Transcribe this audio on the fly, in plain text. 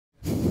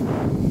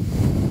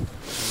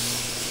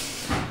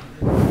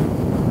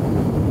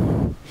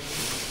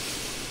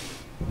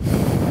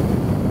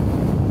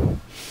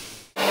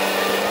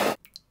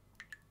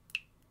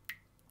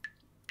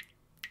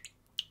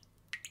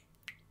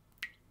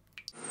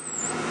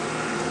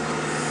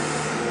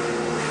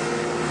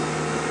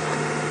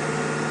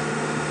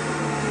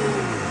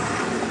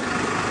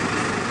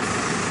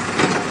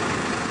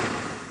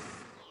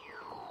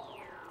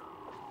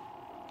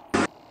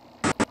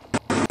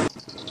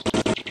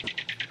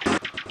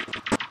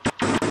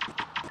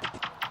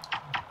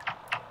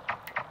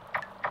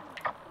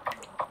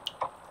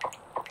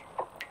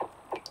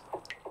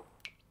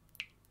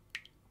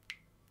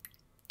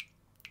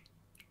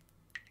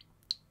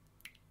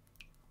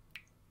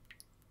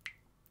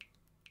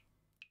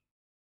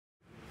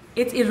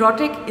It's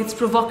erotic, it's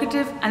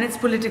provocative, and it's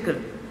political.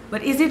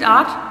 But is it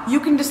art? You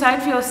can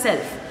decide for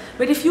yourself.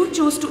 But if you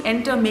choose to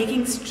enter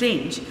making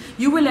strange,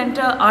 you will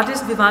enter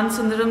artist Vivan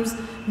SUndaram's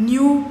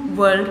new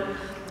world,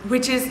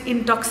 which is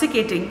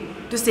intoxicating,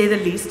 to say the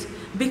least,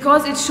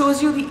 because it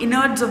shows you the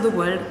innards of the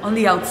world on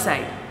the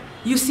outside.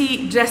 You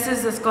see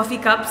dresses as coffee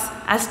cups,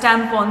 as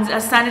tampons,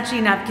 as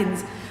sanitary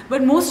napkins,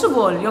 but most of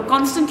all, you're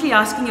constantly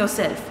asking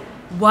yourself,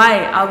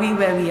 why are we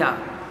where we are?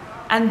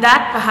 And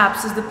that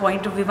perhaps is the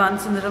point of Vivan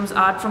SUndaram's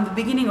art from the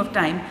beginning of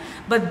time,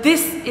 but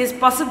this is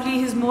possibly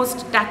his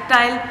most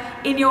tactile,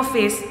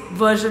 in-your-face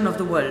version of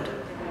the world.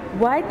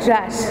 Why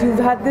trash? You've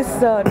had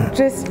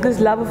this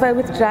love affair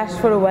with trash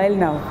for a while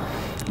now.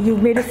 You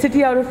made a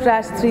city out of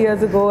trash 3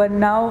 years ago, and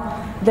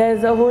now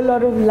there's a whole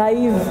lot of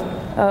live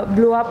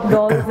blow-up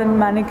dolls and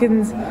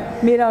mannequins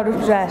made out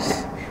of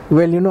trash.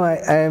 Well, you know, I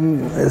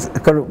am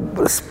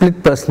a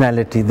split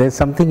personality. There's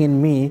something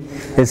in me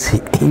that's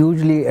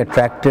hugely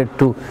attracted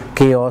to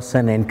chaos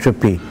and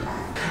entropy.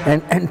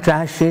 And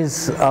trash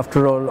is,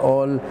 after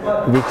all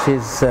which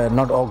is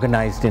not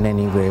organized in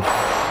any way.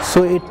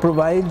 So it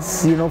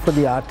provides, you know, for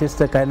the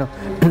artist a kind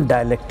of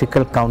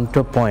dialectical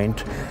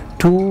counterpoint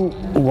to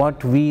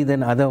what we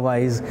then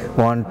otherwise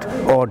want: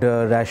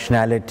 order,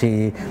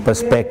 rationality,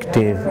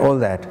 perspective, all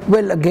that.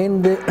 Well,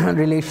 again, the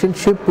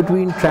relationship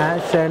between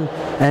trash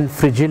and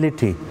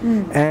fragility,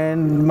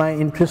 and my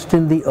interest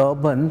in the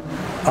urban,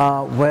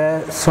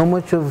 where so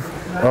much of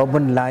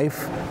urban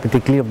life,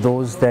 particularly of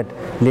those that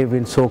live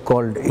in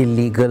so-called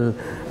illegal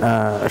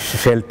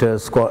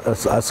shelters,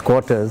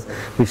 squatters,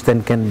 which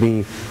then can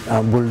be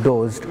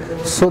bulldozed,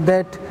 so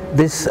that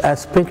this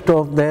aspect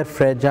of their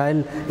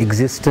fragile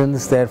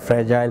existence, their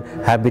fragile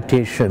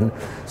habitation.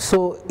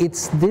 So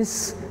it's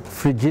this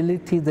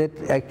fragility that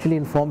actually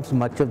informs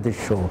much of the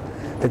show.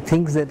 The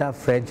things that are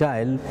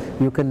fragile,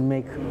 you can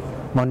make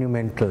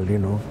monumental, you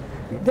know.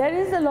 There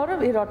is a lot of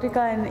erotica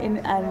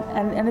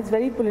and it's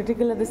very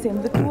political at the same.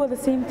 The two are the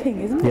same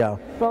thing, isn't it? Yeah.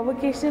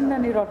 Provocation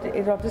and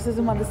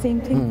eroticism are the same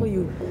thing for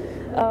you.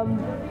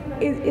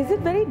 Is it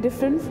very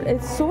different?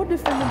 It's so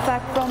different, in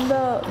fact, from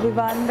the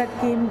Vivan that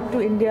came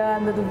to India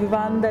and the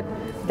Vivan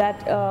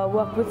that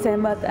worked with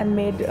Sehmat and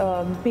made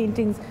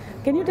paintings.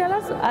 Can you tell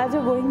us, as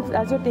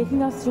you're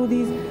taking us through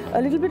these,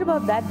 a little bit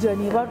about that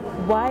journey, about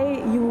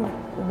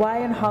why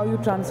and how you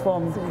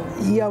transformed?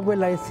 Yeah,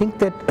 well, I think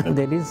that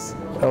there is,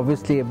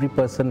 obviously every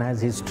person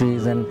has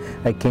histories, and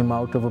I came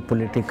out of a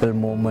political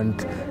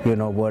movement, you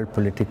know, world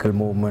political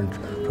movement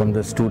from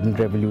the student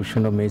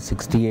revolution of May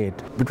 '68.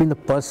 Between the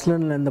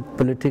personal and the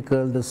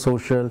political, the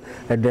social,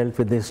 I dealt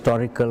with the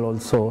historical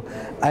also.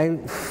 I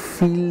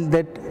feel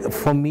that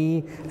for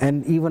me,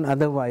 and even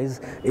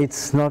otherwise,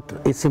 it's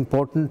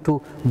important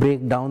to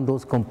break down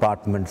those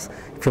compartments.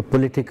 If you're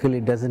political,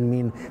 it doesn't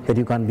mean that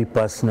you can't be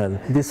personal.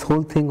 This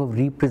whole thing of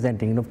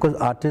representing, and of course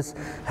artists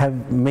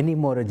have many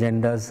more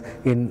agendas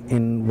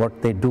in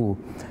what they do.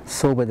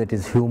 So whether it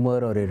is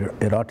humor or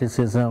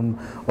eroticism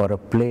or a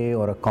play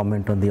or a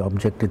comment on the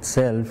object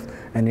itself,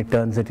 and it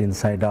turns it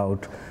inside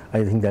out,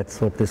 I think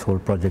that's what this whole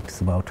project is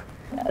about.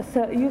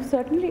 So you've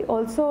certainly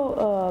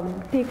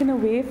also taken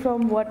away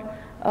from what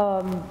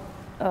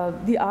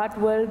the art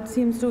world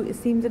seems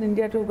in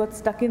India to have got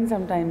stuck in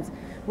sometimes,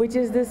 which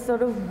is this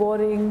sort of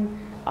boring,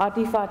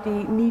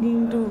 arty-farty,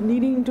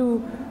 needing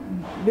to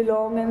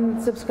belong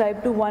and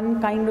subscribe to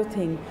one kind of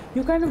thing.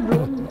 You kind of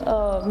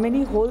blown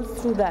many holes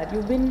through that.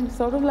 You've been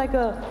sort of like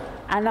a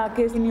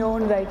anarchist in your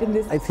own right in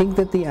this. I think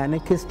that the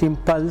anarchist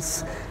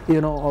impulse,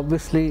 you know,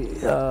 obviously,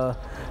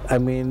 I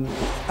mean,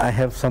 I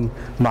have some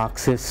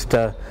Marxist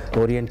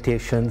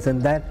orientations,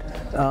 and that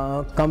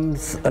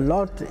comes a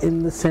lot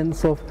in the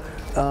sense of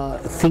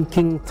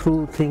thinking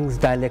through things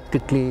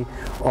dialectically,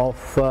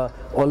 of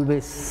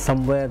always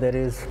somewhere there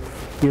is,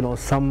 you know,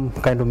 some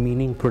kind of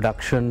meaning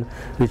production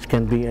which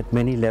can be at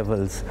many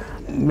levels.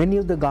 Many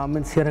of the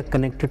garments here are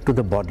connected to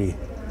the body,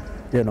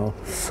 you know,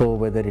 so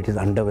whether it is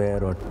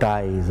underwear or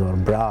ties or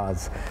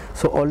bras,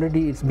 so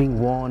already it's being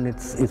worn,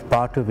 it's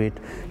part of it.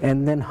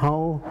 And then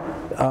how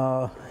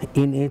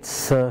in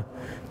its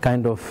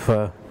kind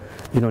of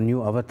you know,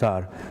 new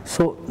avatar.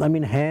 So, I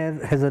mean, hair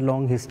has a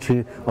long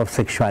history of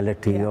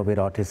sexuality, of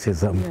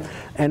eroticism. Yeah.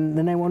 And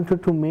then I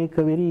wanted to make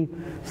a very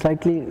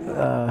slightly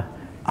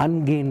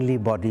ungainly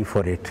body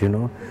for it, you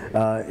know.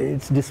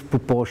 It's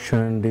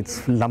disproportioned,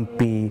 it's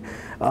lumpy,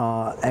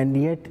 and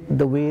yet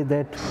the way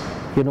that,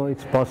 you know,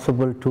 it's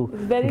possible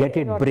to get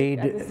it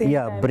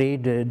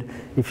braided,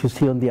 if you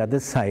see on the other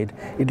side,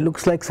 it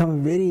looks like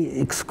some very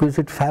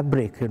exquisite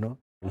fabric, you know.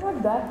 What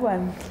about that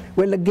one?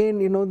 Well,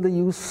 again, you know, the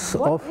use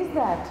of... What is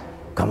that?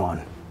 Come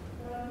on,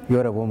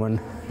 you're a woman.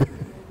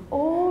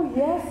 Oh,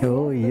 yes.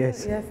 Oh,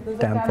 yes. Yes,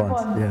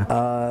 Tampons.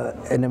 Yeah.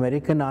 An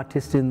American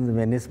artist in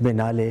Venice,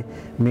 Biennale,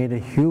 made a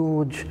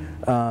huge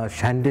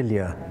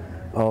chandelier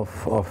of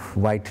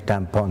white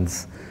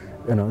tampons.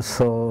 You know,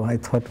 so I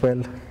thought,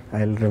 well,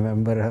 I'll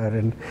remember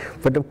her.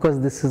 But of course,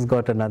 this has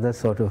got another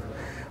sort of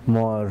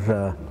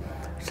more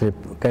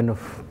kind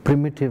of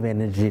primitive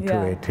energy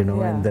to it, you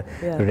know, and the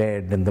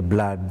red and the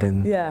blood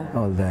and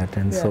all that,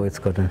 and so it's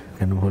got a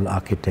kind of whole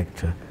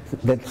architecture.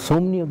 that so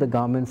many of the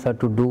garments are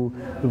to do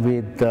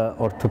with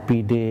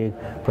orthopedic,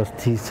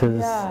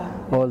 prosthesis,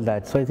 all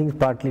that. So I think it's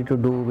partly to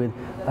do with,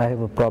 I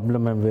have a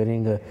problem, I'm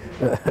wearing I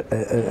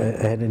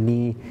had a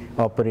knee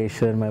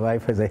operation, my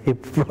wife has a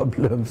hip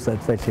problem, so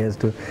that's why she has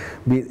to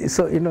be,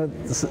 so you know.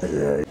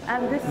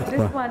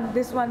 And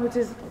this one which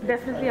is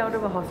definitely out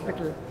of a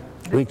hospital.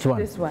 Which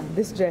one?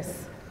 This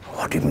dress.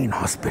 What do you mean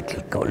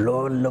hospital? Go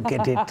look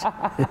at it.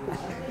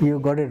 You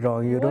got it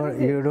wrong. You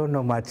don't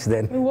know much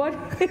then. What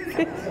is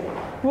it?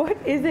 What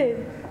is it?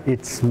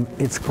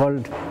 It's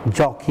called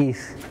jockey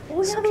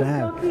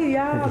strap.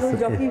 Those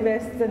jockey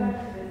vests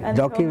and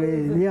jockey.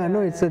 Yeah,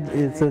 no, it's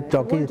a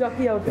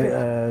jockey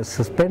outfit.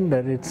 Suspender.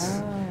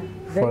 It's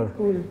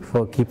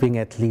for keeping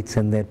athletes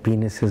and their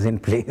penises in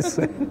place.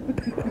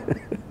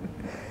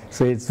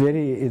 So it's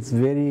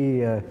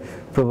very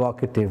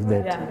provocative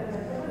that. Yeah.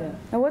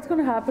 Now what's going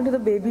to happen to the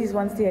babies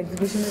once the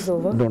exhibition is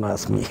over? Don't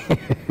ask me.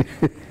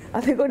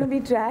 Are they going to be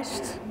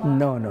trashed?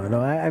 No.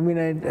 I mean,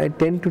 I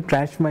tend to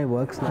trash my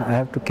works. I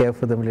have to care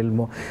for them a little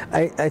more.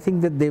 I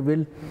think that they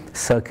will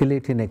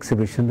circulate in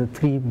exhibition. The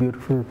 3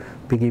 beautiful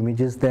big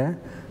images there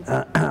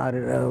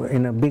are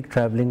in a big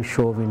traveling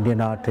show of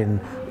Indian art in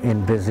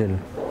Brazil.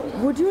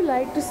 Would you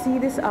like to see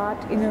this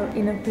art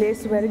in a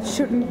place where it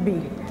shouldn't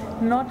be?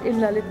 Not in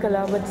Lalit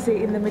Kala, but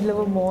say in the middle of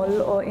a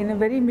mall or in a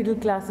very middle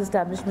class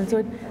establishment, so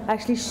it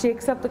actually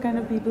shakes up the kind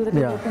of people that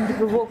you're hoping to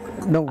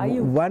provoke. No,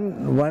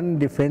 one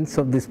defense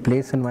of this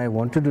place and why I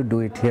wanted to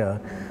do it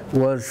here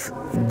was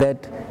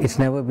that it's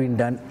never been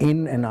done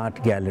in an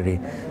art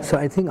gallery. So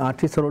I think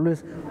artists are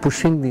always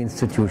pushing the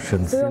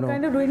institutions. So you're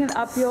kind of doing an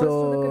up yours to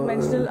the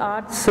conventional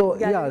art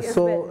gallery as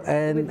well.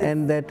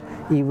 And that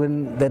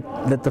even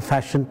that the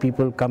fashion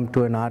people come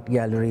to an art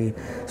gallery.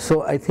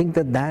 So I think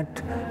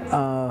that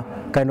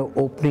kind of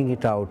opening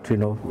it out,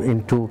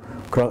 into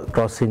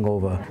crossing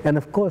over. And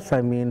of course,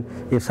 I mean,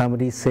 if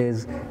somebody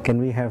says, can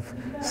we have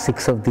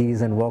 6 of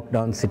these and walk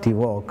down City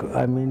Walk?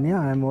 I mean, yeah,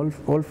 I'm all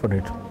for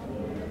it.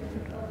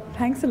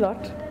 Thanks a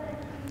lot.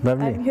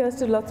 Lovely. And here's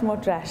to lots more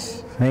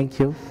trash. Thank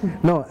you.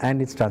 No,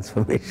 and its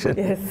transformation.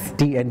 Yes.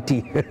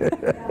 TNT.